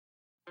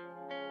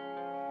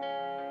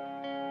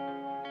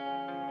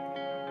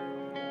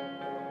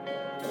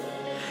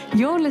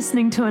You're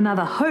listening to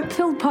another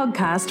hope-filled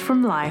podcast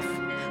from Life.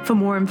 For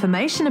more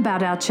information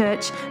about our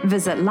church,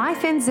 visit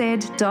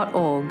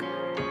lifenz.org.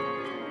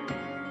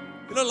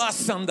 You know, last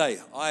Sunday,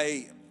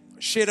 I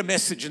shared a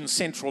message in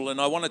Central, and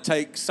I want to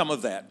take some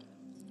of that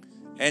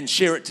and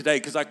share it today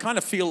because I kind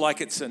of feel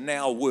like it's a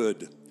now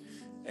word.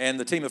 And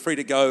the team are free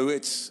to go.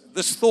 It's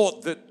this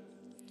thought that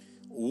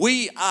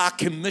we are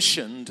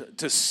commissioned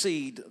to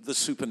seed the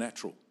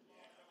supernatural.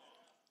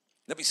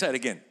 Let me say it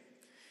again.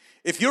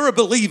 If you're a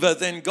believer,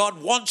 then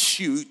God wants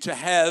you to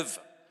have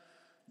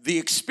the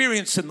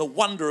experience and the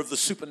wonder of the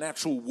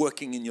supernatural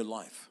working in your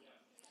life.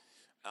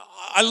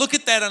 I look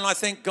at that and I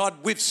think, God,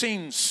 we've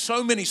seen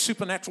so many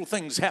supernatural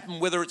things happen,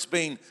 whether it's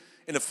been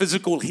in a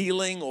physical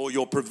healing or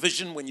your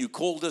provision when you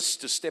called us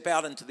to step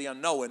out into the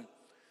unknown.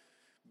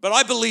 But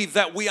I believe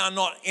that we are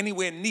not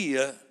anywhere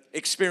near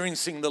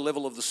experiencing the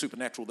level of the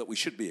supernatural that we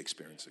should be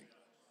experiencing.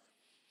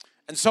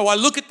 And so I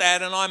look at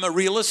that and I'm a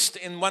realist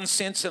in one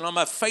sense and I'm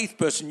a faith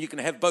person. You can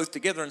have both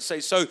together and say,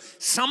 so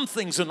some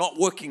things are not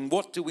working.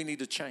 What do we need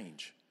to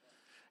change?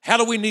 How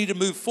do we need to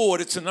move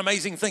forward? It's an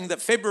amazing thing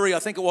that February, I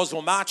think it was,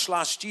 or March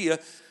last year,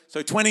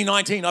 so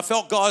 2019, I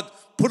felt God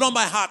put on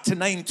my heart to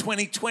name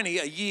 2020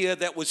 a year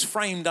that was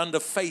framed under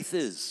faith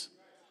is.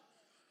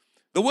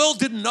 The world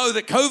didn't know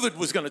that COVID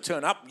was going to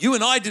turn up. You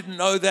and I didn't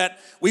know that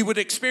we would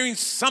experience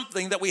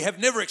something that we have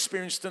never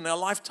experienced in our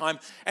lifetime.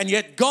 And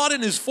yet God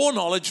in his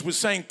foreknowledge was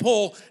saying,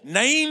 Paul,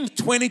 name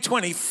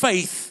 2020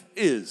 faith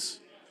is.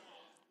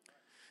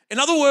 In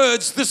other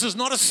words, this is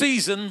not a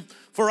season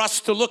for us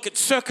to look at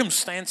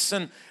circumstance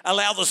and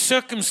allow the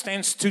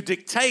circumstance to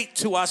dictate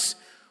to us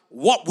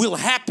what will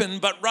happen,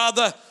 but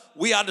rather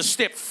we are to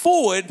step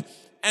forward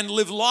and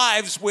live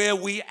lives where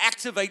we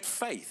activate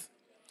faith.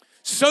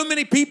 So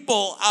many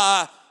people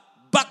are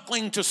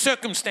buckling to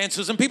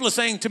circumstances, and people are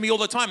saying to me all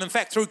the time, in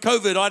fact, through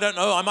COVID, I don't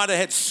know, I might have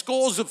had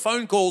scores of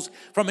phone calls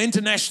from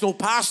international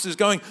pastors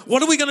going,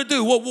 what are we going to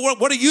do?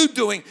 What are you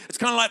doing? It's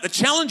kind of like the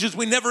challenges.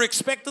 We never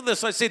expected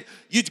this. I said,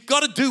 you've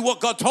got to do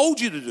what God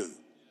told you to do.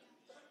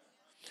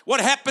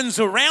 What happens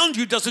around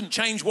you doesn't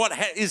change what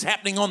is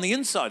happening on the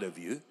inside of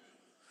you.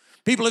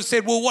 People have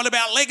said, well, what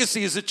about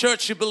legacy? Is the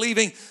church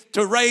believing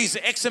to raise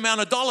X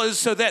amount of dollars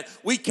so that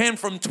we can,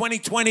 from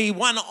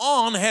 2021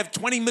 on, have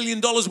 $20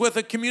 million worth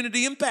of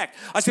community impact?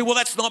 I said, well,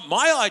 that's not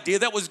my idea.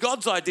 That was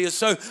God's idea.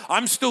 So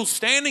I'm still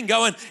standing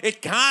going,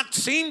 it can't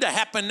seem to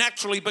happen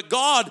naturally, but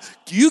God,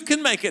 you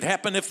can make it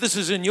happen. If this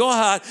is in your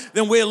heart,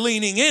 then we're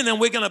leaning in and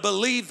we're going to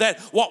believe that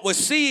what we're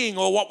seeing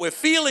or what we're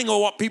feeling or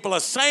what people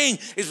are saying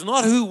is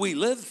not who we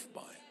live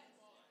by.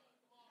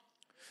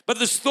 But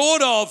this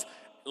thought of,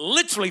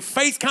 literally,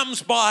 faith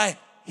comes by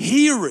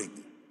hearing.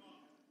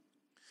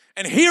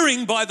 And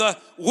hearing by the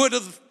word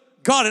of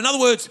God. In other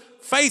words,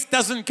 faith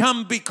doesn't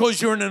come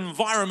because you're in an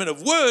environment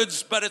of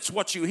words, but it's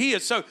what you hear.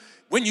 So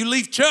when you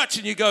leave church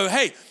and you go,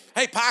 hey,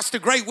 pastor,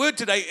 great word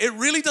today, it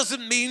really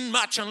doesn't mean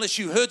much unless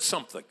you heard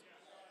something.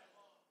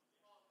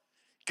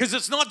 Because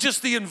it's not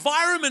just the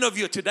environment of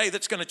you today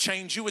that's going to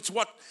change you. It's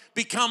what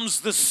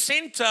becomes the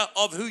center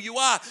of who you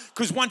are.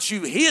 Because once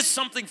you hear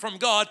something from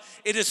God,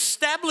 it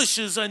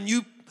establishes a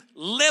new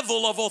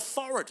level of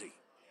authority.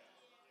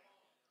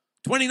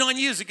 29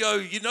 years ago,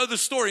 you know the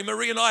story.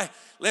 Marie and I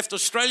left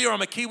Australia.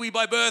 I'm a Kiwi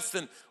by birth,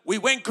 and we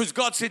went because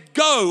God said,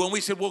 go. And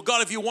we said, well,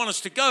 God, if you want us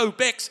to go,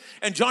 Bex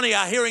and Johnny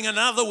are hearing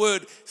another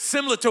word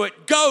similar to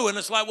it, go. And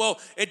it's like, well,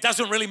 it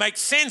doesn't really make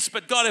sense.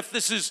 But God, if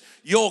this is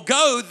your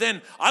go,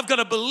 then I've got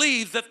to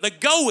believe that the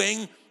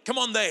going,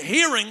 the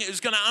hearing is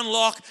going to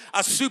unlock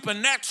a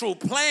supernatural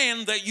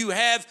plan that you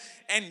have,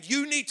 and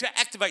you need to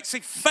activate.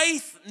 See,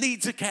 faith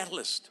needs a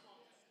catalyst.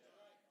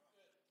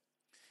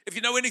 If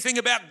you know anything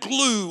about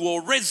glue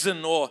or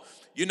resin, or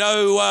you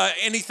know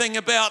anything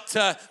about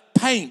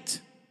paint,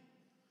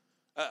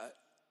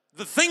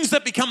 the things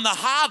that become the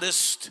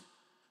hardest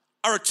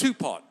are a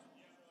two-pot.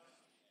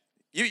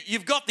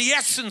 You've got the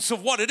essence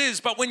of what it is,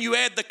 but when you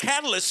add the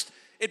catalyst,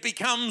 it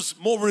becomes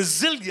more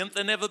resilient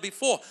than ever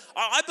before.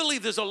 I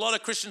believe there's a lot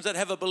of Christians that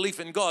have a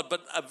belief in God,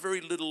 but a very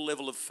little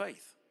level of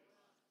faith.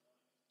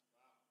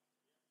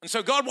 And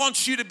so God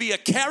wants you to be a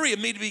carrier,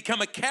 me to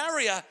become a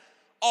carrier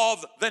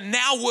of the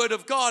now word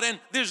of God. And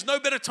there's no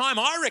better time,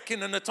 I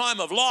reckon, in a time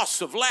of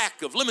loss, of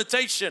lack, of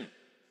limitation,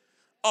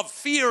 of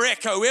fear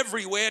echo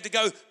everywhere, to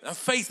go,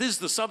 faith is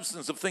the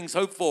substance of things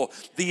hoped for,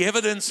 the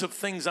evidence of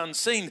things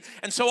unseen.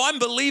 And so I'm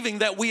believing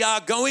that we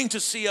are going to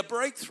see a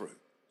breakthrough.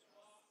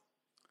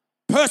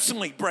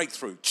 Personally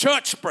breakthrough,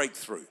 church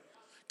breakthrough,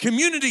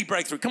 community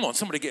breakthrough. Come on,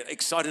 somebody get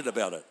excited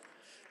about it.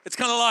 It's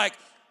kind of like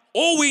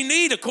all we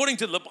need, according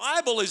to the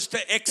Bible, is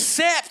to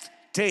accept,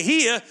 to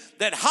hear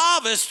that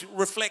harvest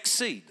reflects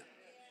seed.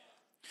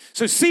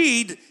 So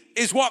seed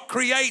is what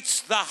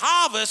creates the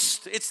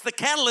harvest. It's the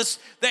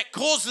catalyst that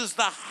causes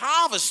the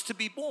harvest to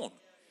be born.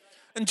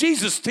 And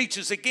Jesus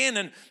teaches again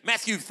in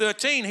Matthew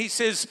 13. He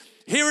says,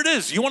 here it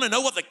is. You want to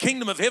know what the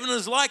kingdom of heaven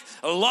is like?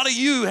 A lot of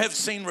you have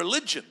seen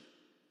religion.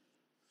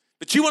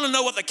 But you want to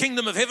know what the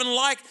kingdom of heaven is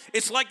like?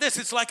 It's like this.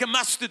 It's like a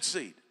mustard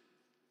seed,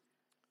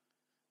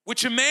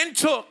 which a man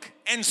took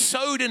and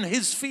sowed in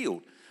his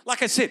field.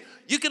 Like I said,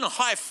 you can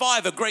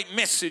high-five a great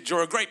message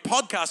or a great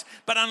podcast,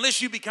 but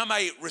unless you become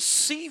a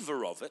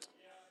receiver of it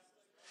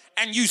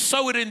and you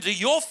sow it into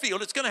your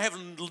field, it's going to have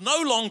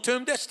no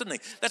long-term destiny.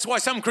 That's why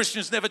some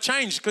Christians never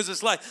change, because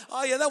it's like,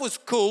 oh yeah, that was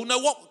cool. No,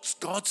 what's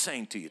God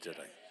saying to you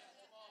today?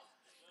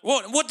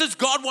 What does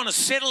God want to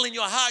settle in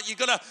your heart? You've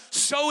got to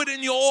sow it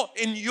in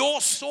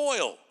your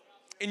soil,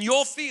 in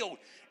your field,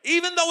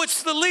 even though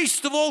it's the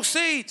least of all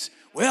seeds.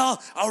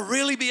 Well, I'll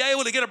really be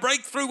able to get a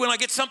breakthrough when I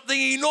get something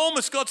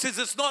enormous. God says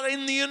it's not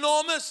in the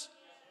enormous.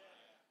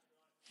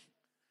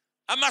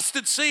 A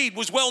mustard seed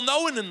was well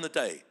known in the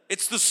day.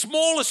 It's the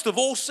smallest of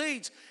all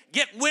seeds.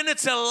 Yet when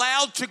it's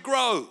allowed to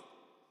grow,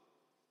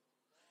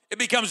 it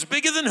becomes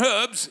bigger than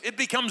herbs. It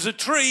becomes a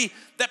tree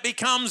that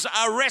becomes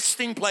a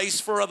resting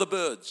place for other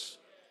birds.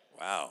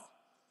 Wow.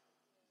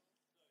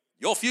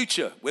 Your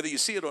future, whether you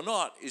see it or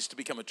not, is to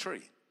become a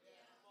tree.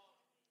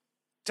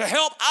 To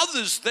help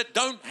others that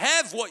don't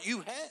have what you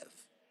have.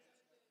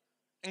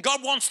 And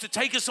God wants to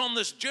take us on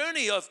this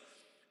journey of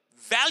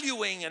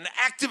valuing and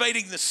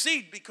activating the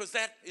seed, because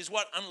that is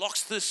what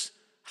unlocks this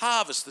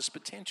harvest, this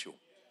potential.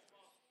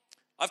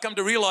 I've come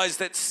to realize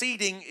that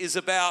seeding is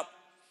about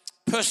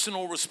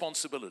personal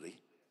responsibility.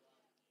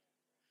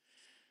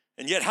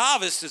 And yet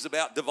harvest is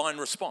about divine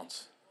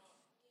response.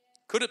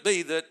 Could it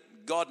be that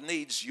God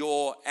needs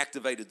your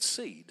activated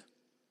seed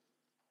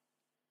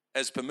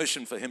as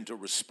permission for him to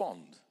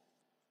respond?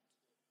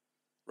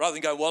 Rather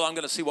than go, well, I'm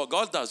going to see what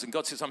God does. And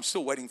God says, I'm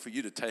still waiting for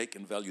you to take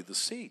and value the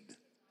seed.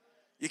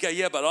 You go,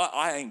 yeah, but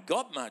I ain't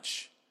got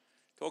much.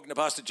 Talking to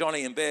Pastor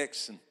Johnny and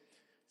Bex, and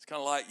it's kind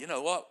of like, you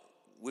know what?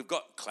 We've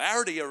got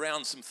clarity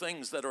around some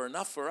things that are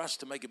enough for us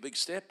to make a big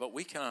step, but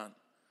we can't.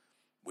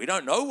 We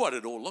don't know what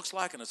it all looks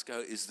like. And it's go,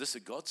 is this a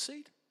God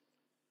seed?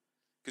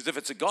 Because if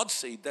it's a God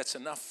seed, that's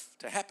enough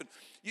to happen.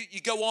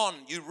 You go on,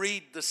 you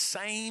read the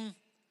same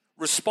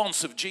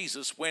response of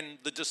Jesus when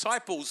the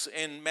disciples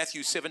in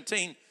Matthew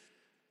 17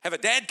 have a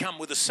dad come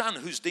with a son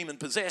who's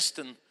demon-possessed,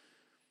 and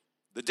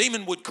the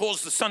demon would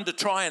cause the son to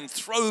try and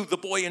throw the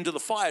boy into the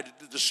fire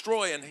to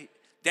destroy, and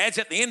dad's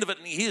at the end of it,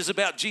 and he hears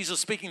about Jesus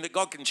speaking that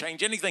God can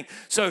change anything.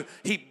 So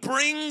he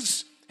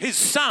brings his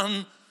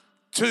son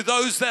to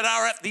those that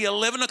are at the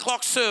 11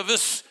 o'clock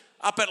service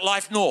up at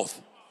Life North.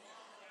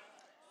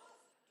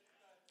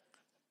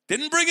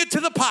 Didn't bring it to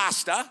the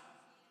pastor,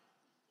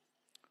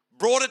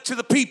 brought it to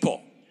the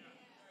people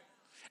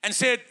and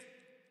said,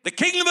 the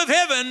kingdom of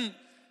heaven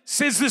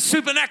says this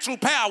supernatural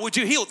power, would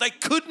you heal? They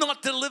could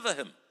not deliver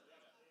him.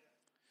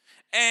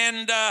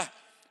 And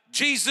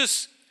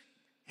Jesus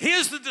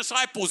hears the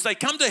disciples. They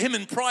come to him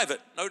in private.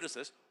 Notice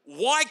this.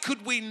 Why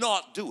could we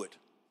not do it?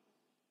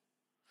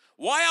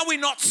 Why are we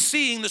not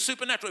seeing the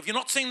supernatural? If you're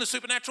not seeing the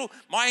supernatural,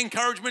 my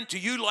encouragement to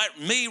you, like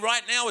me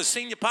right now as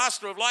senior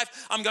pastor of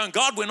Life, I'm going,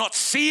 God, we're not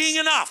seeing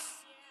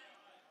enough.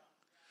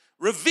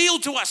 Reveal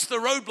to us the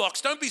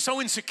roadblocks. Don't be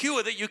so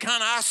insecure that you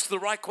can't ask the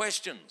right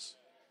questions.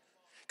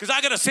 Because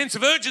I got a sense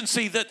of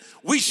urgency that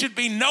we should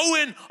be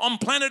known on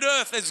planet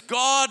Earth as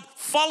God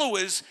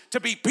followers, to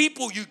be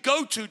people you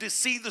go to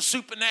see the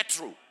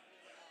supernatural.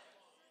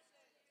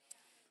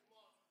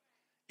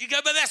 You go,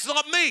 but that's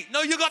not me.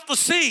 No, you got the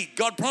seed,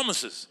 God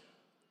promises.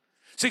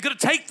 So you got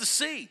to take the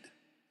seed.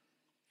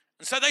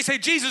 And so they say,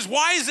 Jesus,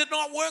 why is it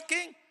not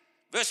working?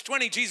 Verse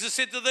 20, Jesus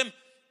said to them,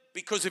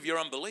 because of your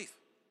unbelief.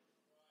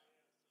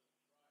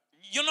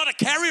 You're not a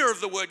carrier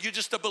of the word, you're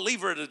just a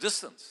believer at a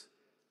distance.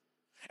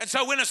 And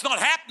so when it's not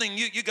happening,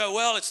 you go,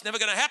 well, it's never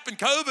going to happen.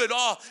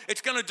 COVID, it's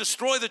going to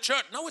destroy the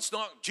church. No, it's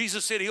not.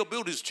 Jesus said he'll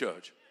build his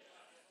church.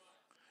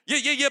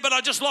 Yeah, but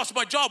I just lost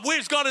my job.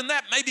 Where's God in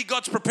that? Maybe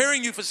God's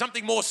preparing you for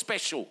something more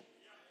special.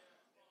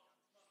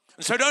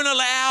 And so don't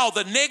allow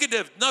the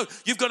negative. No,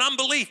 you've got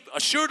unbelief.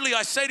 Assuredly,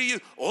 I say to you,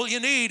 all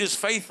you need is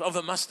faith of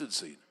a mustard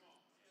seed.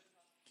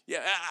 Yeah,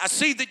 a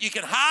seed that you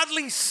can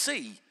hardly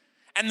see,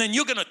 and then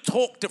you're going to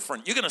talk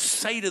different. You're going to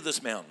say to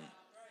this mountain.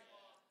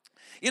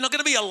 You're not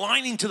going to be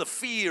aligning to the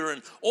fear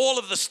and all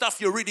of the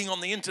stuff you're reading on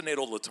the internet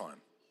all the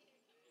time.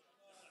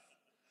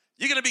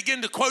 You're going to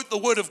begin to quote the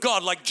word of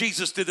God like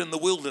Jesus did in the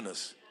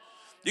wilderness.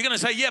 You're going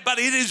to say, yeah, but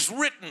it is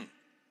written.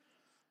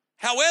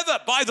 However,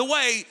 by the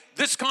way,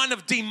 this kind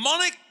of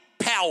demonic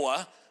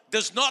power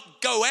does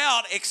not go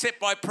out except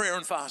by prayer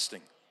and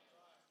fasting.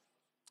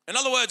 In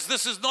other words,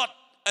 this is not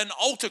an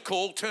altar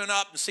call, turn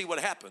up and see what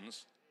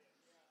happens.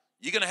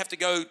 You're going to have to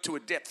go to a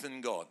depth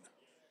in God.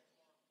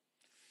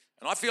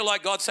 And I feel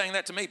like God's saying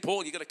that to me,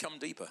 Paul, you got to come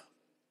deeper.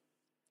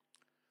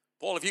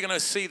 Paul, if you're going to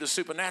see the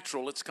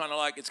supernatural, it's kind of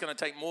like it's going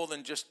to take more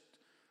than just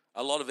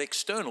a lot of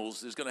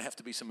externals. There's going to have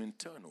to be some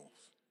internals.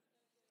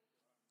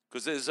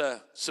 Because there's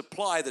a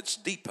supply that's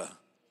deeper.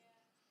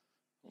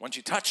 Once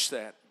you touch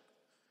that,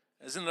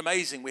 isn't it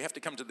amazing? We have to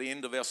come to the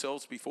end of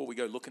ourselves before we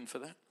go looking for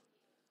that.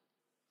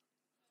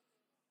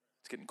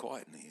 It's getting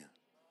quiet in here.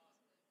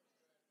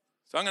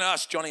 So I'm going to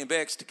ask Johnny and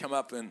Bex to come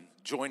up and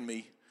join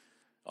me.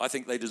 I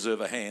think they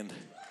deserve a hand.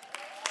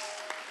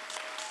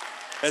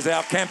 As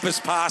our campus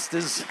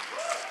pastors.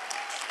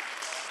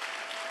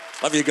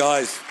 Love you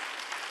guys.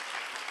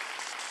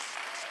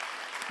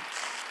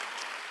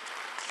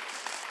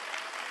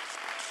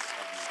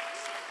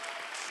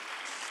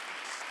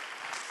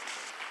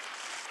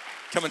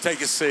 Come and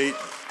take a seat.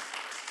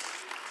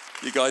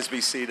 You guys be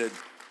seated.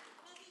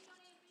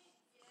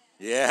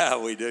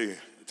 Yeah, we do.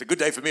 It's a good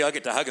day for me. I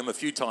get to hug him a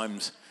few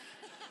times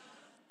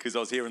because I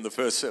was here in the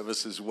first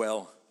service as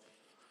well.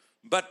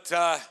 But,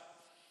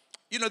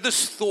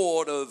 this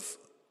thought of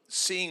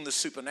seeing the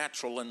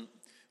supernatural, and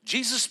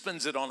Jesus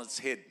spins it on its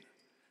head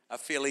a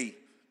fairly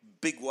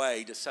big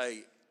way to say,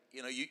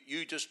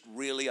 you just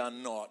really are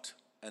not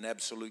an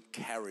absolute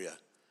carrier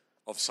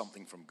of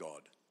something from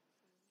God.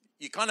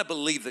 You kind of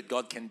believe that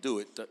God can do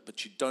it,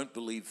 but you don't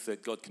believe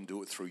that God can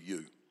do it through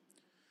you.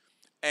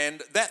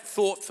 And that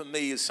thought for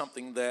me is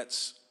something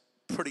that's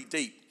pretty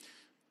deep.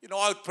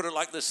 I would put it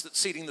like this, that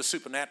seeing the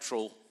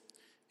supernatural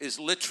is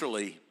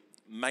literally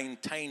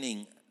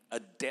maintaining a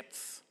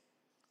depth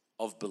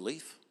of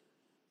belief.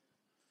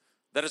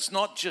 That it's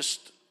not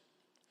just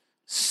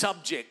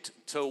subject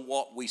to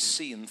what we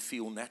see and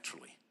feel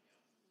naturally,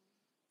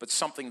 but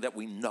something that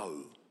we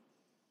know,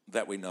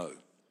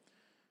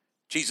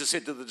 Jesus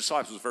said to the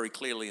disciples very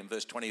clearly in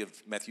verse 20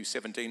 of Matthew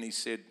 17, he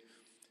said,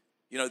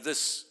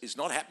 this is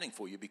not happening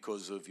for you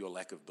because of your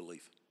lack of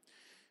belief.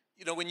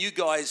 When you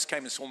guys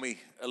came and saw me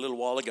a little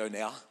while ago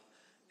now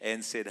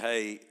and said,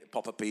 hey,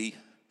 Papa P,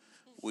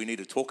 we need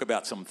to talk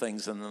about some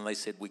things. And then they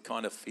said, we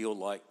kind of feel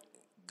like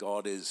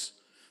God is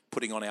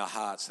putting on our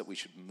hearts that we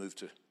should move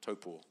to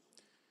Taupo.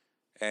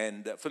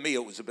 And for me,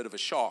 it was a bit of a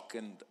shock.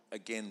 And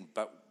again,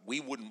 but we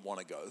wouldn't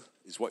want to go,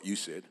 is what you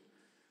said,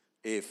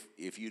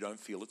 if you don't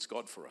feel it's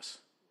God for us,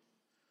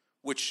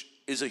 which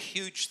is a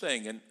huge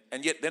thing.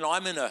 And yet then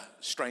I'm in a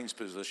strange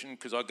position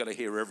because I've got to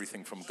hear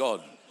everything from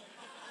God.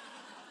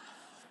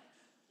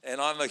 And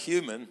I'm a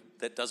human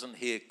that doesn't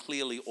hear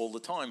clearly all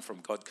the time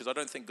from God because I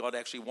don't think God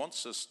actually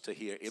wants us to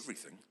hear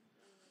everything.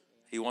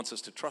 He wants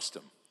us to trust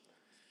him.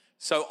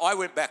 So I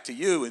went back to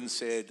you and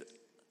said,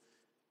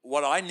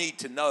 what I need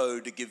to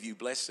know to give you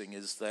blessing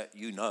is that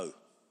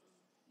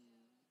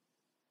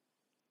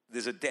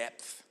there's a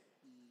depth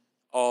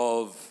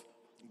of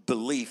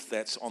belief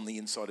that's on the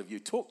inside of you.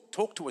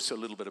 Talk to us a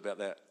little bit about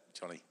that,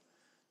 Johnny.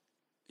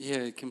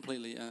 Yeah,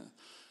 completely.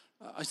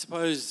 I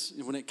suppose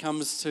when it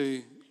comes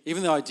to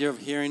even the idea of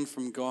hearing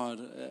from God,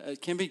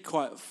 it can be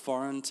quite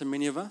foreign to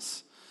many of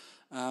us,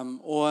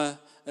 or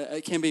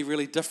it can be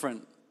really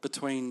different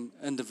between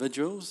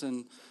individuals,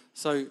 and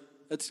so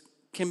it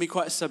can be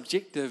quite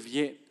subjective.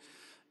 Yet,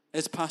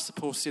 as Pastor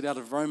Paul said out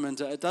of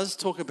Romans, it does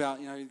talk about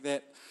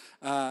that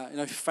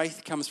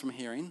faith comes from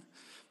hearing,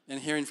 and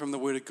hearing from the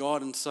Word of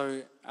God, and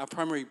so our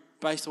primary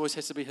base always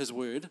has to be His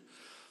Word.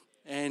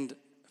 And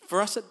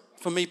for us,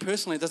 for me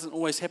personally, it doesn't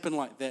always happen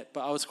like that,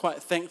 but I was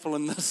quite thankful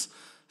in this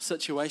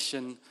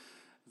situation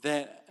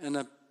that in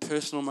a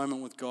personal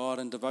moment with God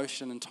and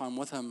devotion and time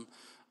with Him,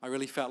 I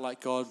really felt like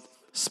God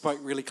spoke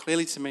really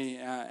clearly to me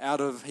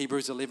out of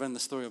Hebrews 11, the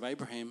story of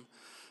Abraham,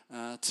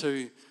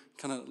 to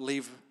kind of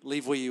leave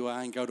where you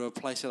are and go to a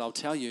place that I'll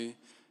tell you,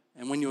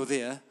 and when you're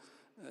there,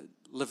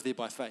 live there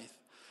by faith.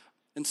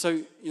 And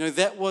so,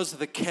 that was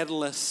the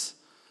catalyst,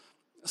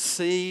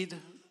 seed,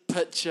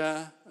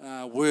 picture,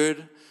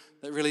 word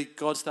that really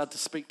God started to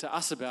speak to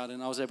us about,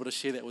 and I was able to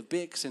share that with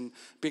Bex, and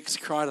Bex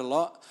cried a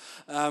lot.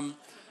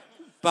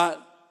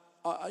 But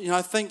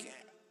I think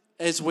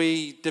as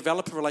we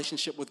develop a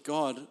relationship with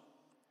God,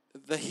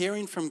 the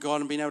hearing from God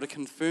and being able to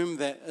confirm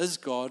that is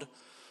God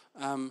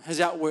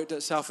has outworked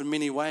itself in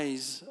many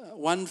ways.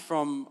 One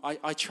from,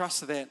 I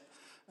trust that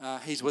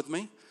He's with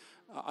me.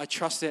 I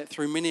trust that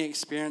through many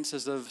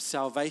experiences of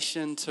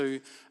salvation to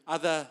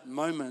other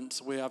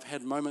moments where I've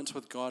had moments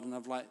with God and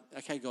I've like,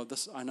 okay, God,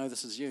 I know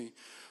this is you.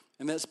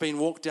 And that's been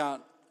walked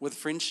out with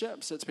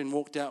friendships. It's been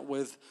walked out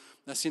with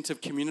a sense of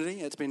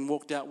community. It's been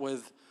walked out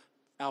with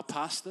our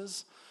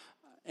pastors.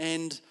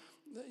 And,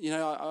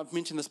 I've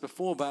mentioned this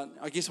before, but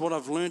I guess what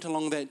I've learned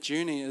along that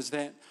journey is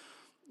that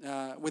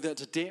whether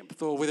it's depth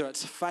or whether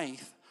it's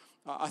faith,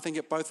 I think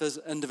it both is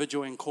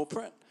individual and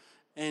corporate.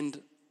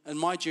 And in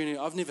my journey,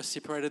 I've never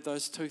separated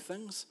those two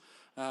things.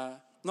 Not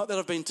that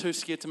I've been too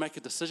scared to make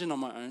a decision on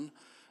my own,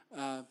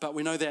 but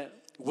we know that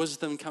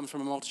wisdom comes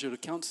from a multitude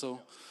of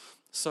counsel.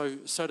 So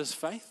does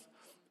faith.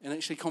 And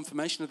actually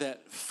confirmation of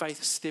that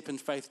faith step and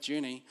faith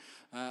journey,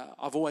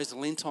 I've always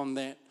lent on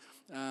that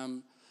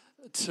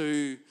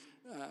to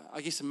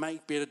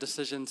make better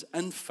decisions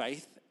in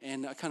faith.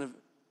 And a kind of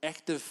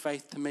active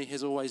faith to me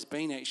has always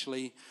been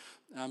actually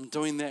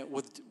doing that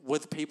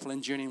with people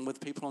and journeying with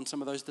people on some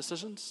of those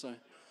decisions. So.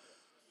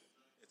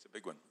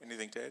 Big one.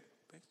 Anything to add?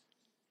 Thanks.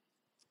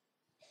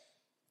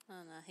 Oh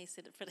no, he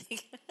said it pretty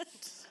good.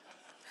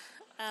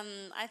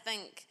 I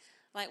think,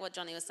 like what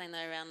Johnny was saying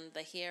though, around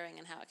the hearing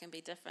and how it can be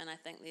different, I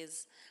think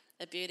there's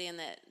a beauty in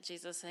that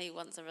Jesus, He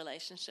wants a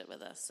relationship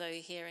with us. So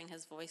hearing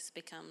His voice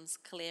becomes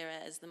clearer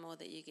as the more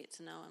that you get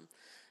to know Him.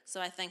 So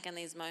I think in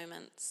these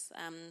moments,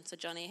 so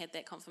Johnny had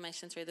that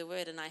confirmation through the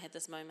Word, and I had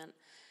this moment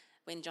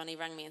when Johnny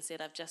rang me and said,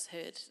 I've just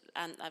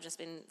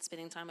been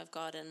spending time with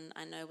God and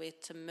I know where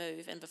to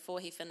move. And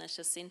before he finished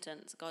his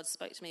sentence, God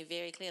spoke to me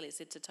very clearly. He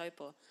said to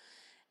Taupo.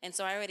 And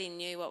so I already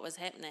knew what was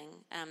happening.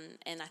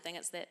 And I think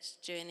it's that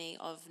journey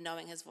of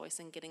knowing His voice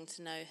and getting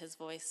to know His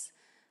voice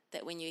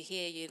that when you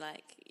hear,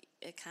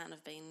 it can't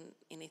have been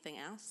anything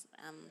else.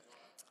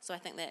 So I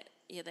think that,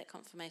 that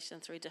confirmation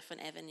through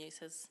different avenues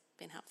has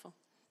been helpful.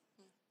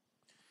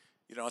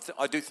 You know,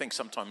 I do think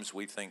sometimes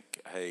we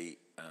think, hey,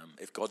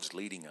 if God's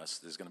leading us,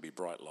 there's going to be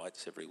bright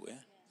lights everywhere.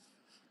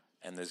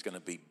 And there's going to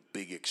be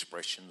big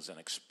expressions and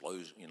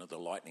explosions. You know, the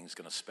lightning's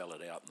going to spell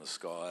it out in the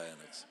sky.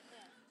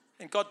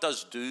 And God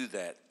does do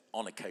that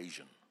on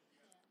occasion.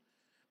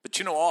 But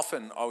you know,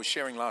 often, I was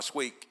sharing last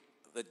week,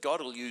 that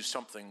God will use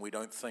something we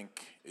don't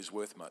think is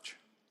worth much.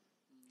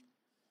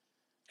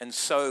 And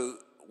so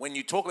when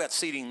you talk about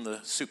seeding the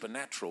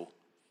supernatural,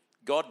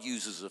 God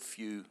uses a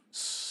few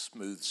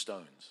smooth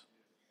stones.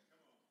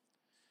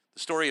 The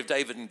story of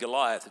David and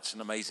Goliath, it's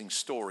an amazing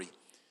story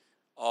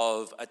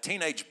of a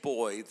teenage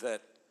boy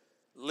that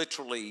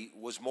literally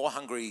was more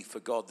hungry for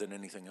God than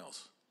anything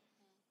else.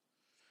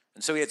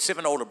 And so he had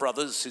 7 older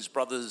brothers. His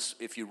brothers,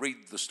 if you read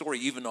the story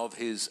even of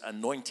his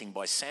anointing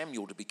by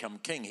Samuel to become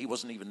king, he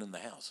wasn't even in the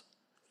house.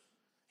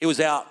 He was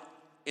out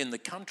in the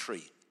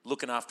country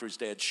looking after his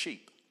dad's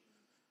sheep.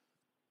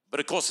 But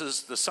of course,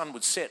 as the sun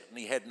would set and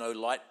he had no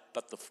light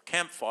but the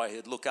campfire,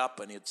 he'd look up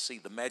and he'd see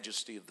the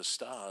majesty of the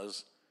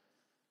stars.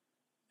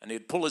 And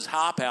he'd pull his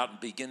harp out and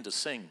begin to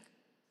sing.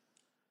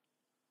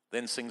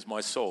 Then sings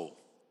my soul,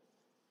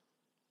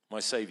 my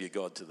Savior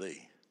God, to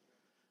thee.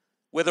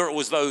 Whether it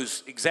was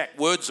those exact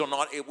words or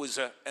not, it was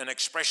an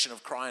expression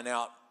of crying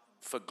out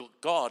for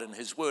God and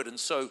his word. And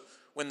so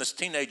when this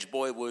teenage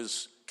boy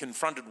was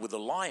confronted with a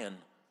lion,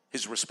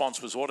 his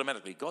response was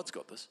automatically, God's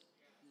got this.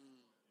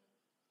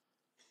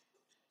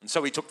 And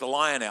so he took the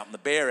lion out and the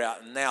bear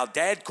out. And now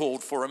Dad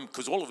called for him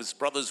because all of his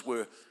brothers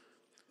were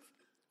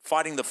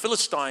fighting the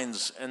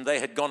Philistines and they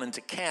had gone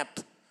into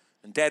camp.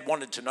 And Dad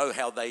wanted to know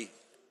how the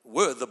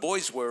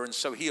boys were. And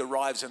so he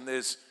arrives and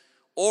there's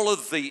all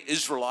of the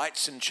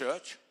Israelites in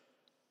church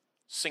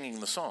singing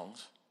the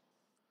songs.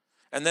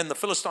 And then the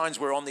Philistines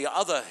were on the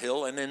other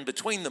hill, and in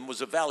between them was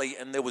a valley,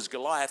 and there was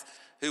Goliath,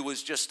 who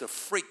was just a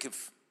freak of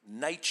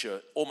nature,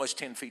 almost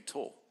 10 feet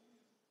tall.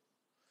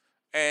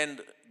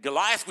 And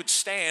Goliath would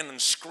stand and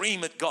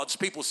scream at God's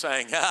people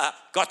saying,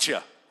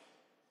 gotcha,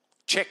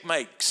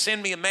 checkmate,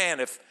 send me a man.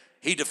 If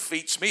he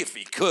defeats me, if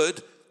he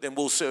could, then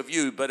we'll serve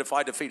you. But if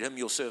I defeat him,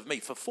 you'll serve me.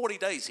 For 40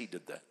 days he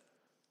did that.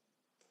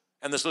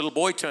 And this little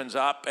boy turns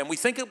up, and we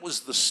think it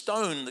was the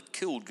stone that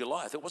killed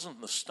Goliath. It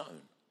wasn't the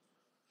stone.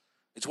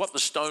 It's what the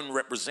stone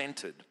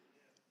represented,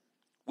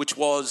 which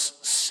was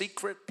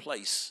secret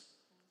place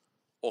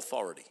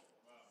authority.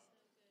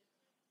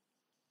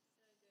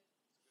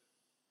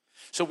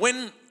 So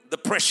when the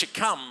pressure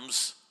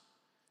comes,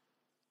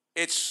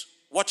 it's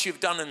what you've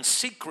done in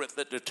secret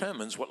that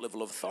determines what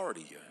level of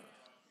authority you have.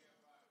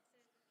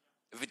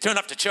 If you turn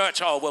up to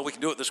church, we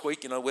can do it this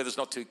week, weather's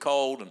not too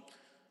cold,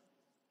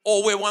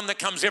 or we're one that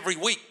comes every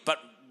week, but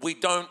we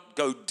don't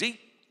go deep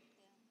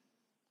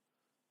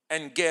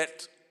and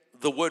get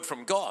the word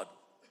from God.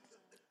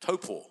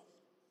 Topor.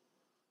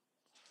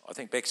 I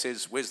think Beck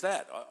says, where's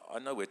that? I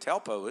know where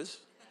Taupo is.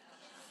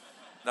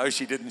 No,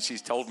 she didn't.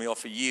 She's told me off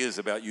for years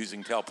about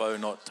using Taupo,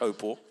 not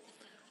Topor.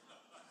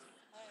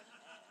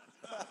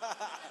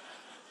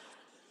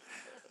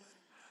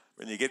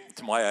 When you get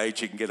to my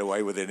age, you can get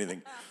away with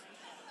anything.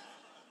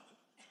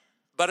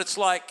 But it's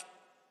like,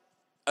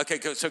 okay,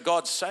 so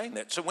God's saying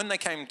that. So when they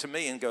came to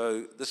me and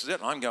go, this is it,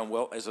 I'm going,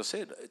 well, as I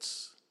said,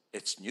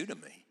 it's new to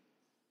me.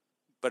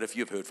 But if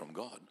you've heard from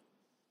God.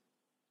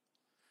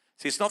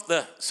 See, it's not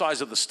the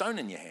size of the stone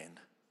in your hand.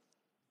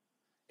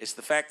 It's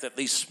the fact that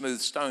these smooth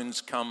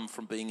stones come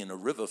from being in a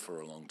river for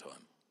a long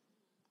time.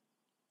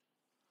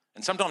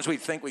 And sometimes we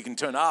think we can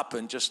turn up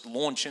and just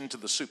launch into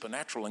the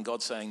supernatural, and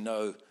God's saying,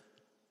 no,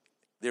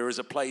 there is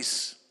a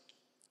place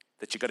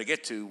that you've got to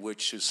get to,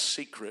 which is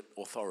secret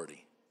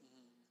authority,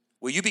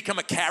 where you become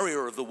a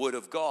carrier of the word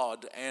of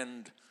God.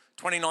 And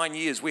 29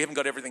 years, we haven't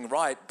got everything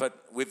right,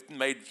 but we've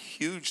made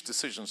huge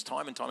decisions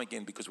time and time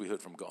again because we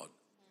heard from God.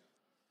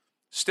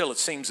 Still, it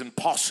seems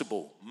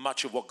impossible,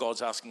 much of what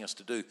God's asking us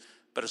to do.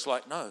 But it's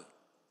like, no,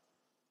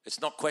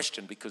 it's not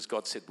questioned because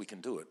God said we can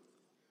do it.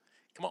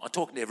 Come on, I'm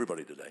talking to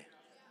everybody today.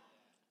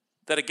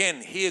 That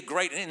again, hear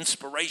great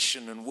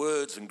inspiration and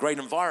words and great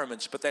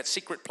environments, but that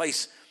secret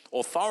place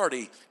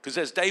authority, because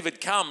as David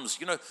comes,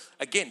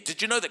 again,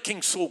 did you know that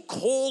King Saul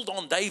called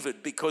on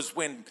David because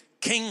when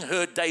King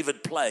heard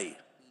David play,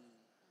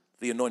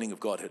 the anointing of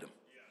God hit him.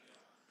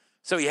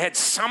 So he had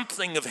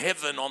something of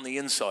heaven on the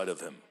inside of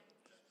him.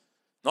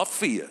 Not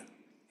fear.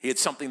 He had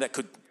something that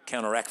could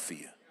counteract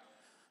fear.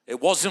 It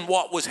wasn't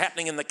what was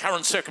happening in the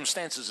current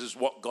circumstances is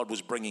what God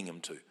was bringing him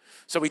to.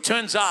 So he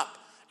turns up,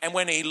 and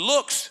when he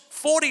looks,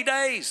 40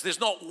 days, there's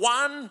not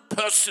one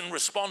person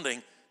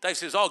responding. Dave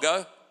says, I'll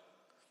go.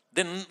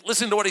 Then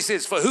listen to what he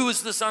says. For who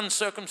is this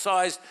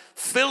uncircumcised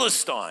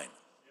Philistine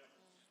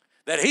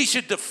that he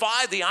should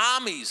defy the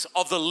armies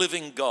of the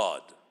living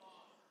God?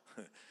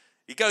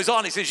 He goes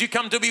on, he says, you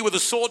come to me with a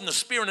sword and a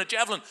spear and a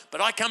javelin, but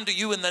I come to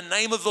you in the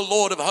name of the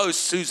Lord of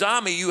hosts, whose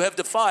army you have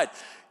defied.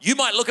 You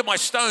might look at my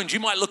stones, you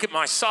might look at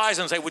my size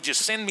and say, would you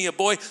send me a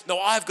boy? No,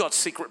 I've got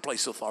secret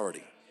place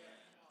authority.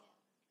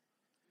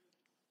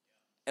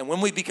 And when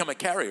we become a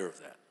carrier of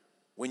that,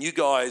 When you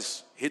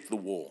guys hit the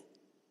wall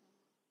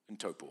in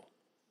Taupo,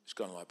 it's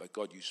kind of like, but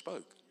God, you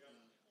spoke.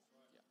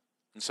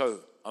 And so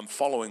I'm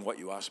following what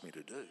you asked me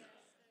to do.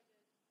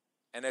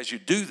 And as you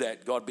do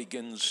that, God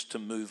begins to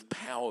move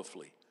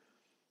powerfully.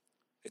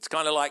 It's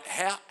kind of like,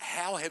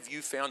 how have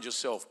you found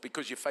yourself?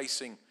 Because you're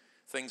facing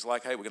things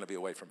like, hey, we're going to be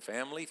away from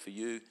family. For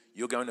you,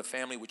 you're going to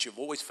family, which you've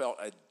always felt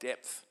a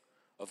depth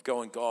of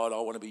going, God, I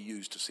want to be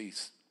used to see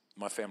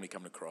my family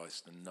come to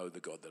Christ and know the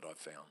God that I've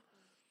found.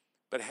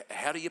 But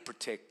how do you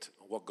protect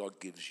what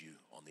God gives you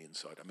on the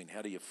inside? I mean,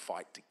 how do you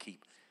fight to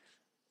keep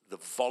the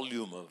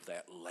volume of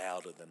that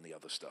louder than the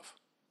other stuff?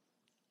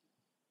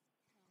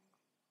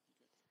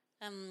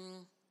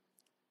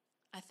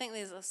 I think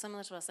there's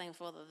similar to what I was saying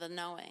before, the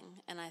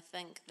knowing, and I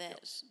think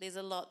that there's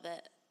a lot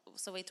that.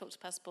 So we talked to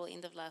Pastor Paul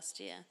end of last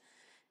year,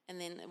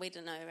 and then we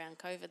didn't know around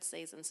COVID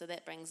season, so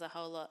that brings a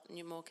whole lot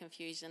more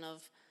confusion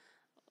of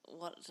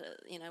what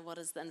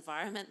is the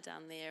environment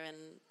down there and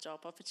job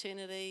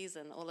opportunities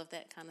and all of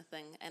that kind of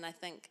thing. And I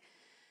think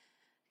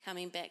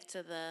coming back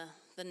to the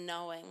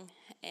knowing,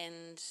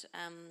 and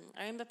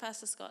I remember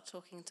Pastor Scott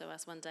talking to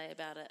us one day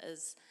about it,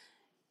 is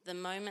the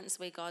moments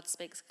where God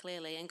speaks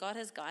clearly, and God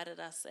has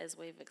guided us as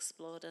we've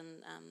explored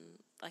and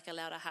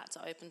allowed our heart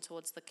to open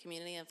towards the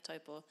community of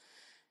Taupo.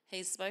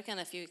 He's spoken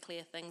a few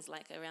clear things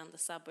like around the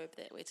suburb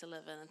that we're to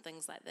live in and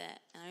things like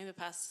that. And I remember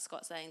Pastor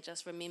Scott saying,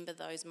 just remember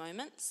those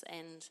moments,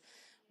 and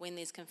when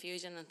there's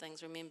confusion and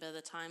things, remember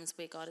the times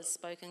where God has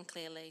spoken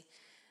clearly.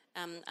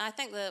 I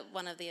think that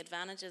one of the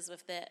advantages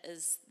with that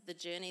is the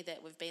journey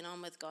that we've been on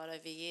with God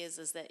over years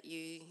is that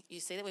you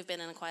see that we've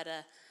been in quite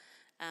a,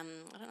 I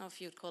don't know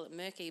if you would call it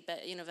murky,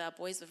 but our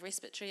boys with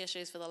respiratory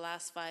issues for the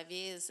last 5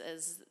 years,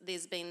 is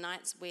there's been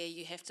nights where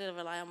you have to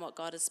rely on what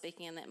God is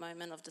speaking in that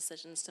moment of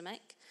decisions to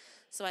make.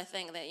 So I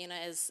think that,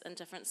 as in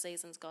different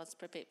seasons, God's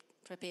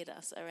prepared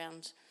us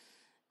around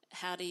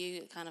how do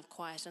you kind of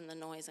quieten the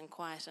noise and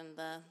quieten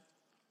the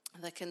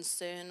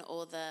concern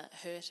or the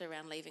hurt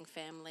around leaving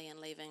family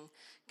and leaving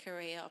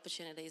career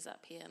opportunities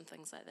up here and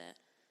things like that.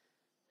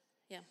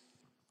 Yeah.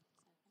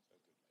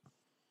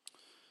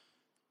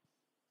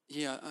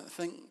 Yeah, I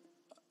think,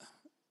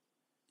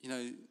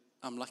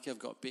 I'm lucky I've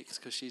got Bex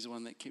because she's the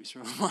one that keeps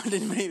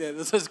reminding me that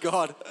this is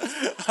God.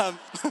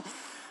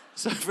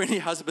 So for any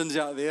husbands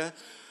out there,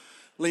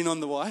 lean on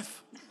the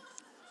wife.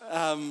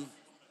 But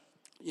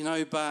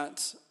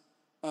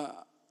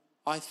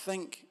I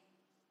think,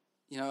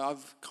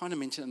 I've kind of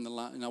mentioned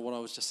in what I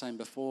was just saying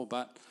before,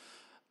 but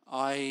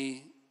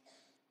I've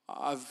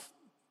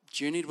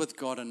journeyed with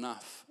God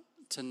enough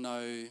to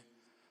know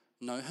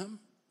Him.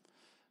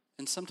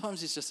 And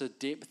sometimes there's just a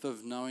depth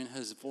of knowing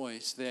His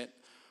voice that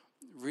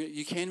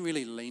you can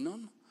really lean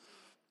on.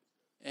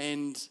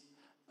 And,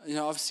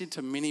 I've said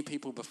to many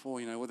people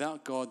before,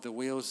 without God, the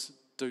wheels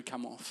do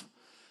come off.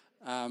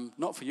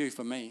 Not for you,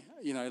 for me.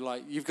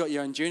 You've got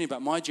your own journey,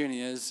 but my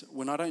journey is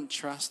when I don't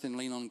trust and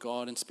lean on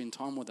God and spend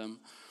time with Him,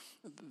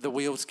 the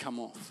wheels come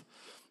off.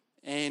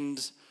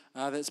 And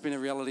that's been a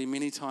reality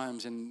many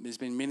times, and there's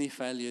been many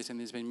failures, and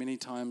there's been many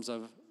times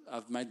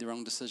I've made the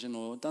wrong decision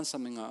or done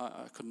something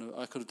I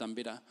could have done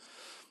better.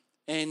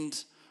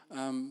 And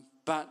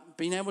but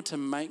being able to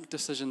make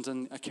decisions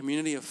in a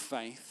community of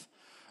faith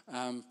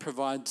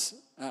provides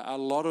a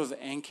lot of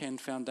anchor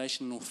and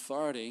foundation and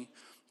authority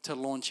to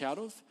launch out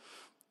of.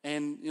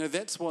 And,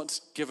 that's what's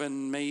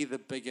given me the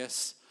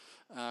biggest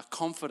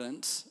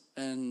confidence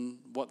in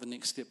what the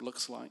next step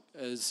looks like,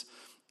 is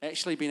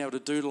actually being able to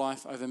do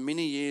life over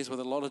many years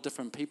with a lot of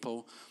different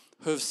people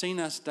who have seen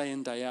us day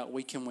in, day out,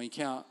 week in, week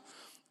out,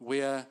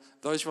 where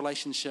those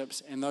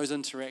relationships and those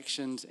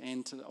interactions,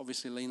 and to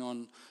obviously lean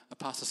on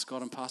Pastor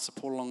Scott and Pastor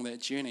Paul along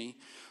that journey,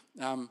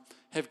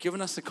 have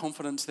given us the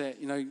confidence that,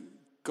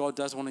 God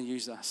does want to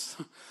use us.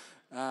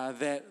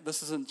 That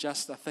this isn't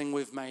just a thing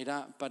we've made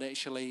up, but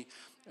actually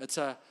it's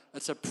a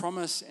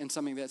promise and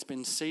something that's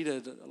been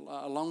seeded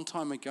a long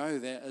time ago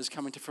that is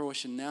coming to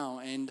fruition now.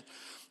 And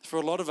for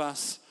a lot of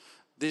us,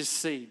 there's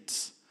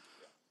seeds.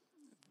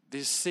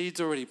 There's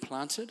seeds already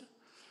planted.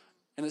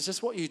 And it's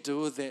just what you do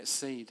with that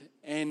seed.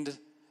 And,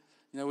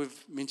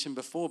 we've mentioned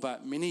before,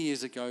 but many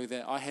years ago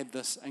that I had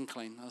this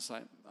inkling. I was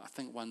like, I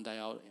think one day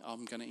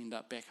I'm going to end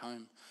up back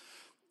home.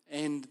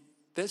 And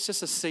that's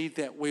just a seed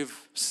that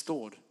we've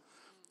stored.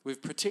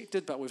 We've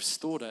protected, but we've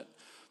stored it.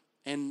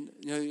 And,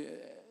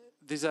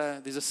 there's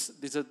a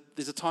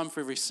time for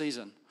every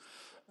season.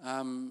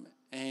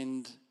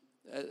 And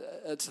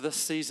it's this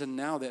season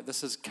now that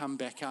this has come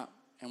back up,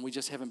 and we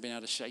just haven't been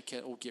able to shake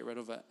it or get rid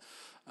of it.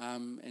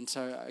 And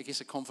so I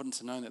guess a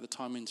confidence in knowing that the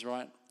timing's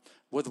right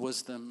with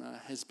wisdom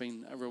has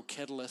been a real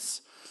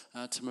catalyst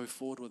to move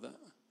forward with it.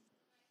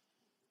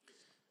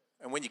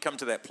 And when you come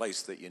to that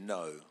place that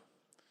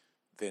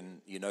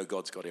then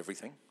God's got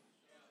everything.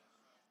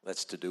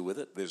 That's to do with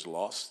it. There's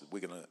loss. We're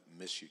going to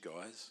miss you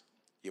guys.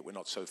 Yet we're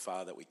not so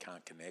far that we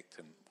can't connect.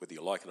 And whether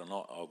you like it or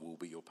not, I will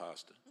be your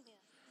pastor.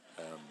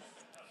 Yeah.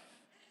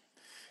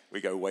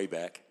 We go way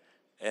back.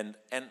 And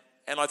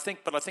I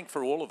think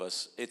for all of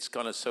us, it's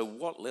kind of, so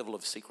what level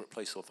of secret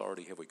place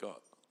authority have we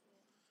got?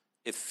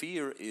 If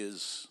fear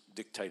is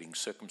dictating.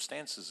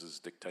 Circumstances is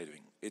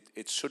dictating.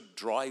 It should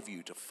drive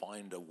you to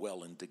find a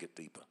well and dig it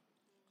deeper.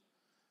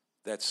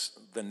 That's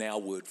the now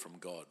word from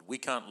God. We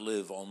can't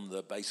live on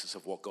the basis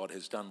of what God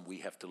has done. We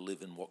have to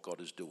live in what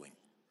God is doing.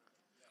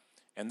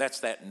 And that's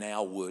that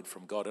now word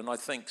from God. And I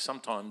think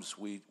sometimes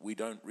we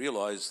don't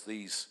realize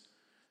these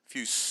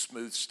few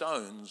smooth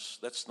stones,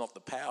 that's not the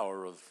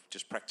power of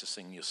just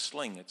practicing your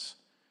sling.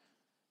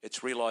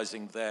 It's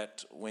realizing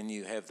that when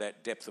you have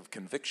that depth of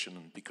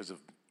conviction because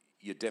of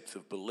your depth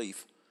of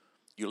belief,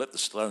 you let the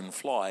stone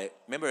fly.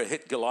 Remember, it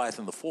hit Goliath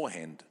in the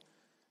forehand.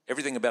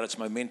 Everything about its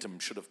momentum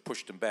should have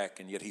pushed him back,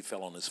 and yet he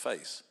fell on his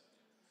face.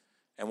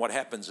 And what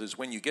happens is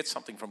when you get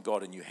something from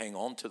God and you hang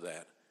on to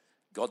that,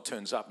 God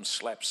turns up and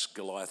slaps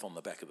Goliath on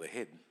the back of the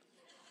head.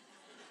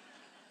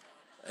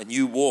 And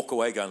you walk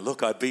away going,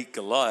 look, I beat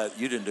Goliath.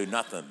 You didn't do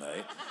nothing,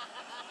 mate.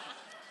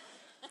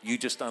 You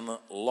just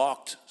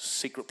unlocked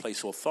secret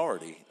place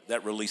authority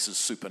that releases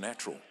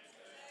supernatural.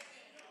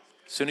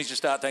 As soon as you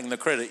start taking the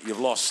credit, you've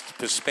lost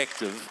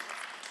perspective.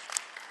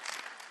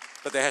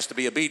 But there has to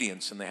be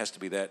obedience, and there has to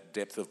be that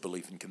depth of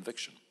belief and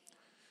conviction.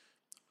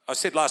 I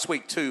said last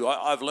week too,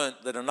 I've learned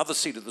that another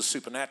seed of the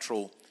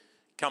supernatural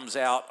comes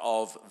out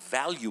of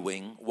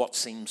valuing what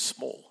seems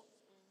small.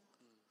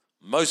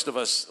 Most of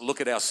us look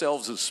at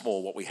ourselves as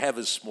small, what we have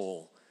is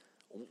small.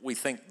 We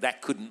think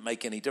that couldn't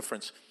make any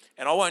difference.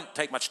 And I won't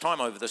take much time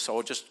over this, so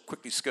I'll just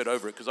quickly skirt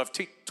over it because I've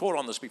taught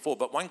on this before.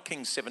 But 1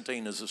 Kings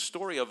 17 is a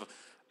story of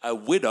a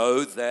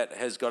widow that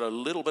has got a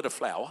little bit of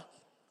flour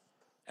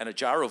and a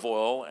jar of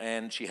oil,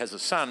 and she has a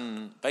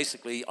son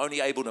basically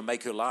only able to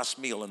make her last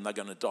meal, and they're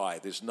going to die.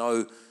 There's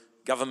no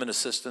government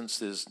assistance.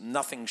 There's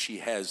nothing she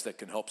has that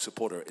can help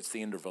support her. It's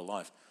the end of her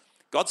life.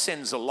 God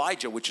sends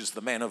Elijah, which is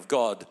the man of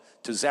God,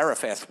 to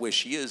Zarephath where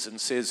she is and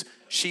says,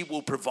 she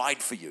will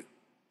provide for you.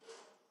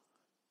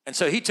 And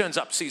so he turns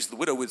up, sees the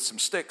widow with some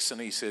sticks, and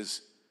he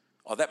says,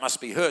 oh, that must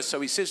be her. So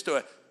he says to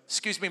her,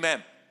 excuse me,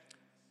 ma'am,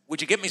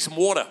 would you get me some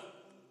water?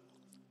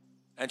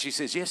 And she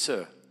says, yes,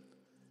 sir.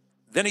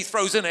 Then he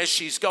throws in as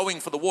she's going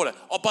for the water,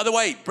 oh, by the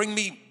way,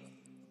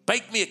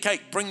 bake me a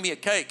cake, bring me a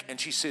cake. And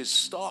she says,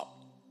 stop.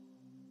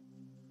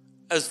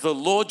 As the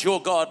Lord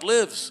your God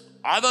lives,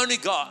 I've only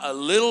got a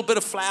little bit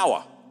of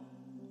flour.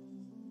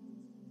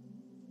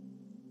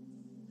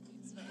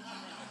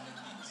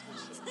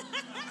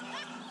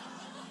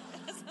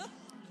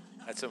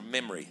 That's a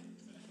memory.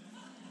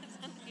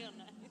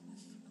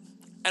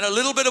 And a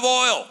little bit of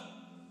oil.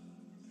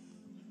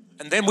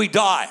 And then we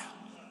die.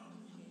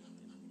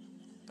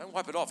 Don't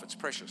wipe it off, it's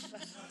precious.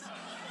 It's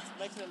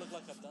making it look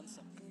like I've done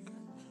something.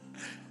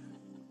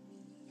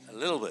 A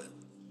little bit.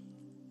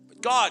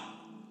 But God,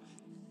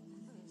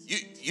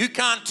 you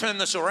can't turn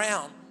this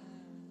around.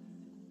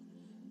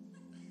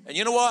 And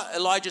you know what?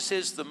 Elijah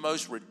says the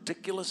most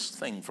ridiculous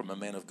thing from a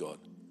man of God.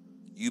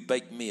 You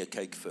bake me a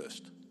cake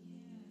first.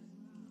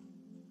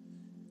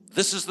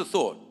 This is the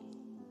thought.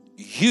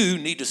 You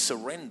need to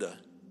surrender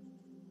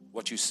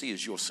what you see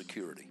as your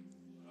security.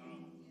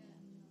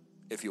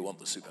 If you want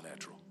the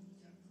supernatural.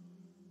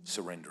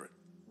 Surrender it.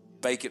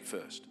 Bake it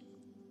first.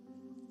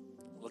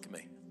 Look at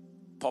me.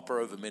 Popper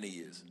over many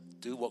years.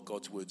 Do what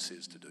God's word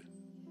says to do.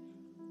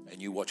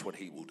 And you watch what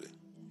he will do.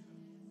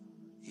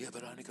 Yeah,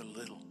 but I only got a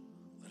little.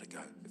 Let it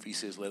go. If he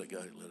says let it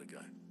go, let it go.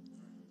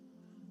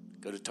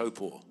 Go to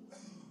Topor.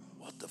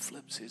 What the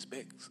flip says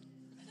Bex?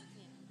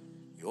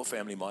 Your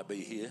family might be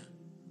here.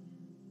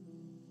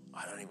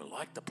 I don't even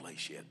like the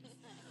place yet.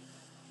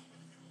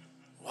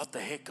 What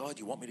the heck, God?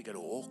 You want me to go to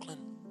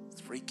Auckland?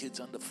 3 kids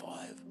under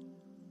 5.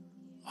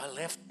 I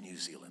left New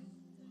Zealand.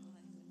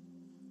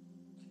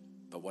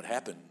 But what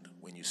happened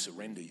when you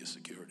surrender your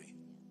security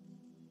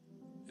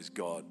is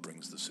God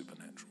brings the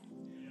supernatural.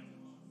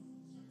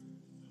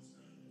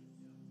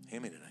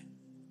 Hear me today.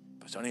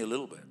 But it's only a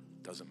little bit.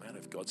 Doesn't matter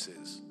if God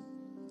says,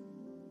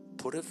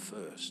 put it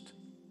first,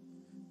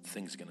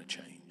 things are going to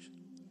change.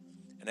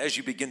 And as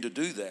you begin to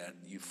do that,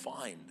 you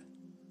find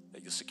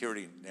that your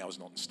security now is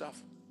not in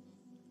stuff.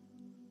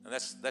 And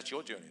that's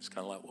your journey. It's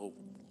kind of like, well,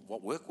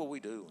 what work will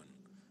we do? And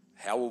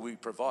how will we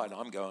provide?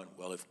 I'm going,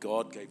 well, if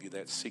God gave you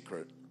that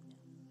secret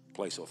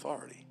place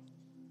authority,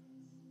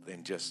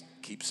 then just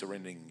keep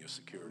surrendering your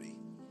security.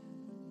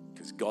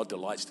 Because God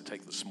delights to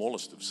take the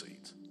smallest of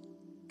seeds.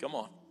 Come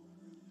on.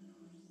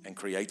 And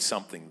create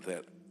something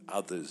that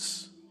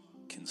others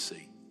can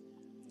see.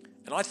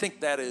 And I think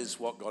that is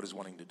what God is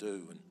wanting to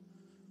do. And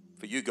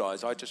for you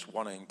guys, I just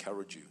want to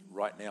encourage you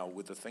right now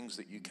with the things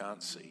that you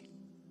can't see.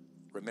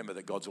 Remember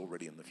that God's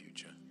already in the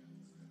future.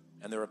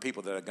 And there are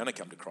people that are going to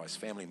come to Christ,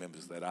 family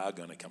members that are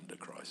going to come to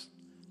Christ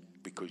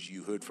because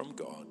you heard from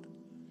God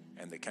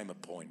and there came a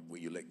point where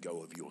you let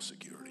go of your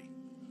security.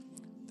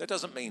 That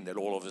doesn't mean that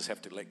all of us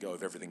have to let go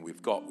of everything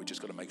we've got. We've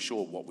just got to make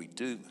sure what we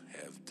do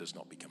have does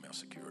not become our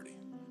security.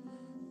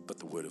 But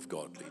the Word of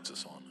God leads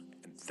us on.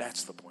 And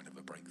that's the point of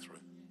a breakthrough.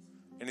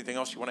 Anything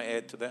else you want to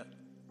add to that?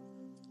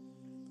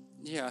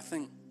 Yeah, I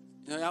think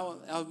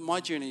my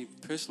journey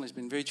personally has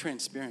been very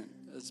transparent.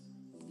 As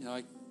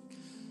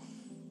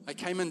I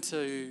came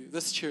into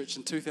this church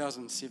in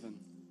 2007,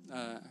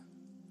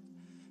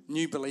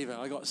 new believer.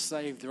 I got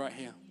saved right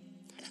here.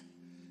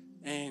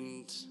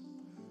 And,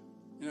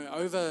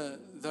 over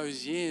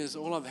those years,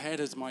 all I've had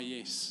is my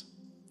yes.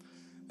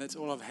 That's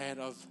all I've had.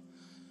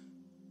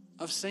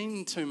 I've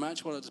seen too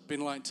much what it's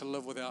been like to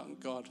live without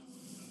God.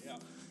 Yeah.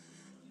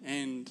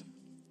 And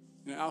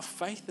our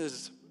faith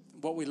is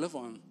what we live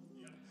on.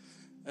 Yeah.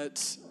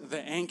 It's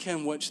the anchor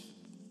in which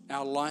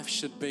our life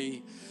should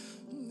be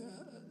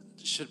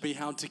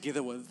held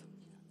together with.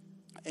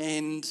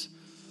 And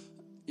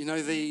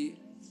the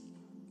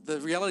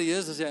reality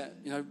is that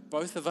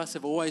both of us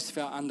have always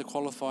felt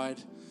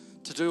underqualified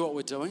to do what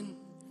we're doing.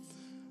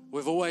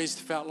 We've always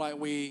felt like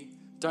we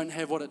don't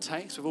have what it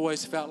takes. We've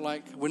always felt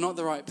like we're not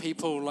the right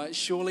people. Like,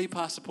 surely,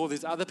 Pastor Paul,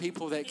 there's other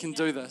people that can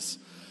do this.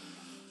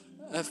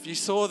 If you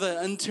saw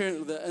the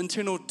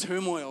internal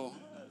turmoil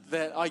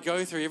that I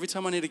go through every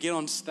time I need to get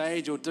on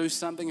stage or do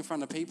something in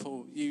front of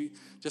people, you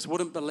just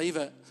wouldn't believe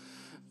it.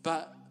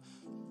 But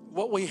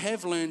what we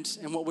have learned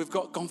and what we've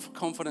got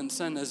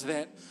confidence in is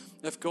that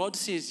if God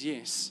says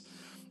yes,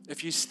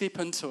 if you step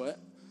into it,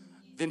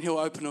 then he'll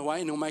open a way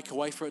and he'll make a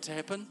way for it to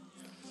happen.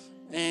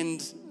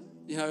 And,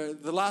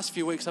 the last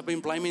few weeks I've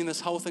been blaming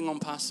this whole thing on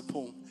Pastor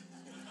Paul.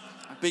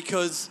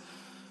 Because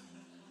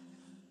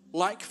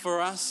like for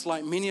us,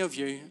 like many of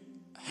you,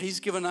 he's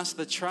given us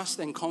the trust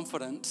and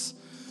confidence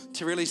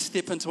to really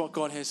step into what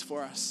God has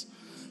for us.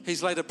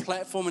 He's laid a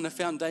platform and a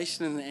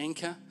foundation and an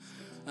anchor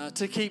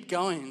to keep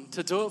going,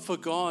 to do it for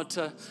God,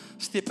 to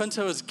step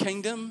into his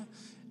kingdom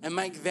and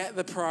make that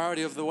the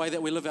priority of the way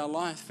that we live our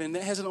life. And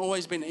that hasn't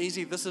always been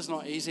easy. This is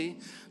not easy.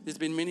 There's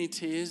been many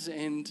tears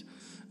and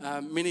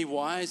many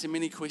whys and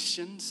many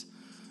questions.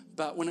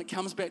 But when it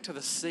comes back to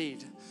the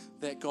seed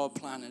that God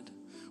planted,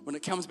 when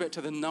it comes back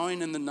to the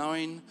knowing and the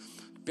knowing,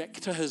 back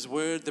to his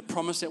word, the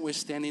promise that we're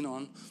standing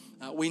on,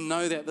 we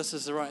know that this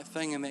is the right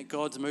thing and that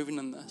God's moving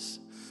in this.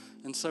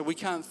 And so we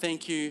can't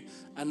thank you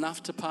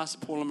enough to Pastor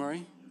Paul and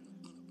Marie.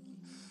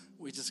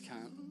 We just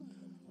can't.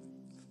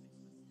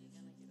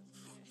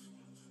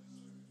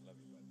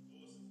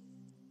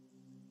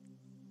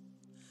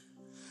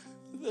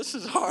 This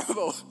is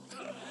horrible.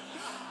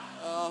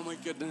 Oh my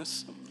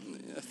goodness.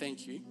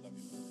 Thank you.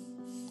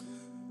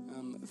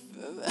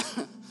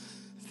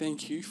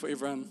 Thank you for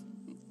everyone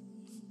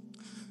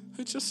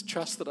who just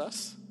trusted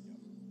us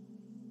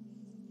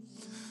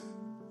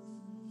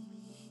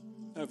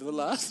over the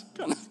last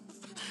kind of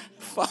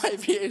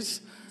 5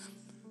 years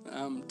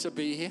to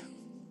be here.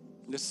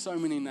 There's so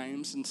many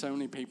names and so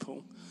many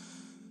people,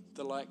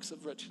 the likes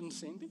of Rich and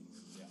Sandy.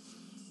 Yeah.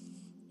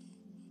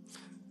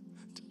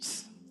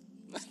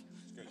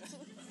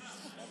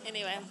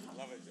 Anyway.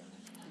 Love it, John.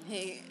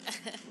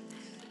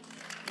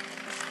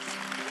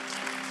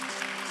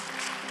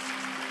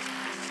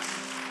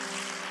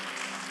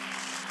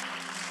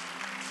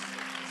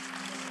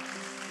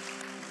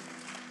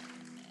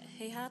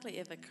 He hardly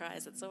ever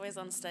cries. It's always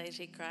on stage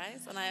he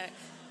cries. And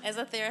as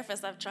a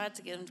therapist, I've tried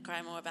to get him to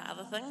cry more about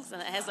other things,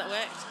 and it hasn't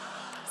worked.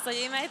 So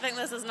you may think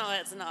this is not,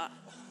 it's not.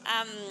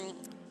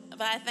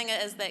 But I think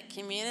it is that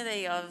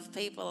community of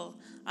people.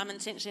 I'm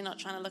intentionally not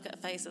trying to look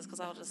at faces because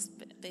I'll just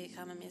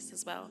become a mess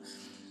as well.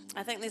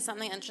 I think there's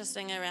something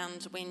interesting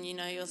around when you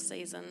know your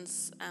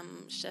season's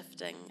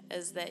shifting,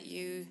 is that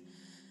you're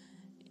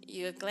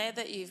glad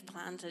that you've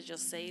planted your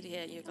seed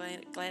here. You're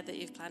glad that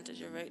you've planted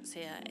your roots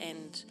here,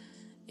 and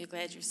you're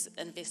glad you've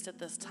invested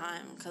this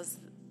time, because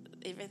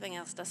everything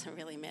else doesn't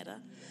really matter.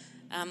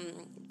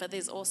 But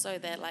there's also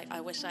that, like,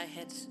 I wish I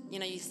had,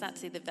 you start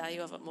to see the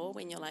value of it more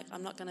when you're like,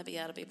 I'm not going to be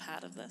able to be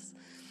part of this.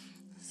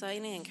 So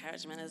any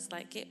encouragement is,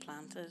 like, get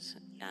planted,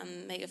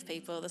 meet with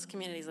people. This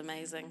community is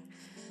amazing.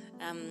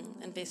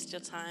 Invest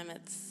your time.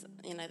 It's,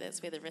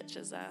 that's where the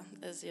riches are,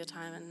 is your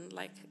time. And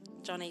like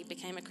Johnny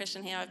became a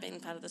Christian here. I've been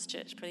part of this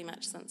church pretty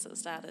much since it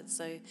started.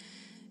 So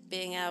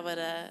being able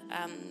to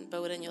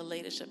build in your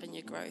leadership and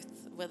your growth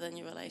within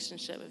your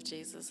relationship with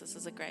Jesus, this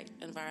is a great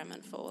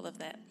environment for all of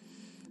that.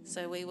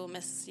 So we will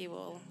miss you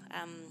all,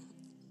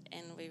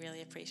 and we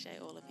really appreciate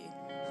all of you.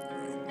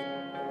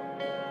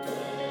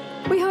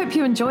 We hope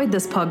you enjoyed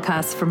this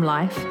podcast from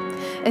Life.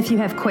 If you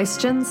have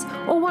questions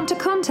or want to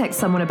contact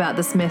someone about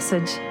this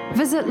message,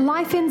 visit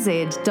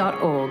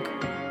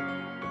lifenz.org.